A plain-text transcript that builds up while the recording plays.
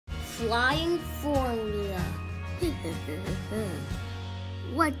flying formula.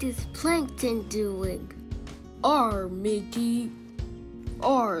 What is Plankton doing? R, matey.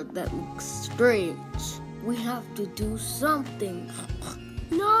 R, that looks strange. We have to do something.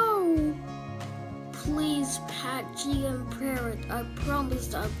 No! Please, Patchy and Parrot, I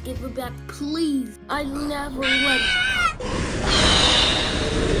promised I'll give it back. Please, I never let it.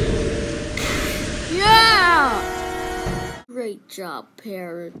 Yeah! Great job,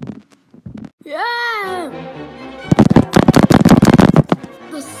 Parrot. Yeah!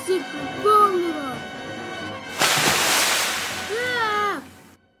 The secret formula! Yeah!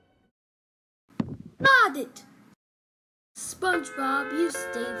 Got it! SpongeBob, you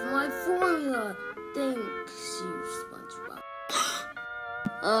saved my formula. Thanks you,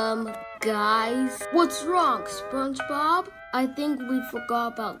 SpongeBob. Guys, what's wrong, SpongeBob? I think we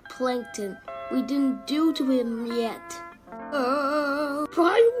forgot about Plankton. We didn't do to him yet.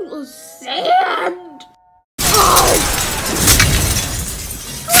 Pile of sand!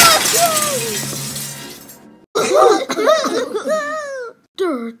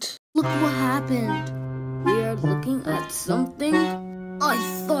 Dirt. Look what happened. We are looking at something. I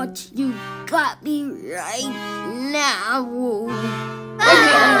thought you got me right now.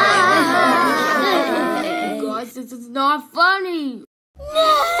 You guys, this is not funny. No!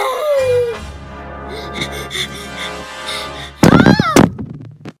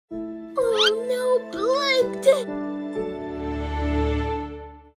 Oh no, Plankton!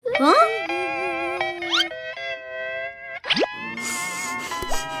 Huh?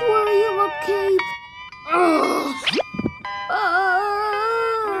 Were you okay?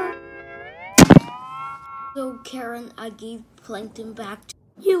 So, Karen, I gave Plankton back to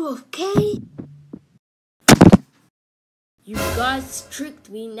you. Okay? You guys tricked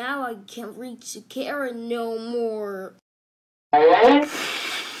me. Now I can't reach Karen no more. I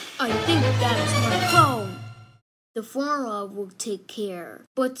think that's my phone. The formula will take care.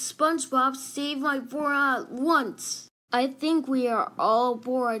 But SpongeBob saved my formula at once. I think we are all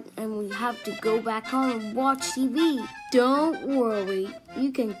bored and we have to go back home and watch TV. Don't worry,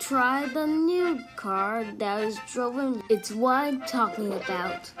 you can try the new car that is driven. It's what I'm talking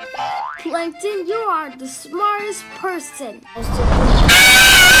about. Plankton, you are the smartest person.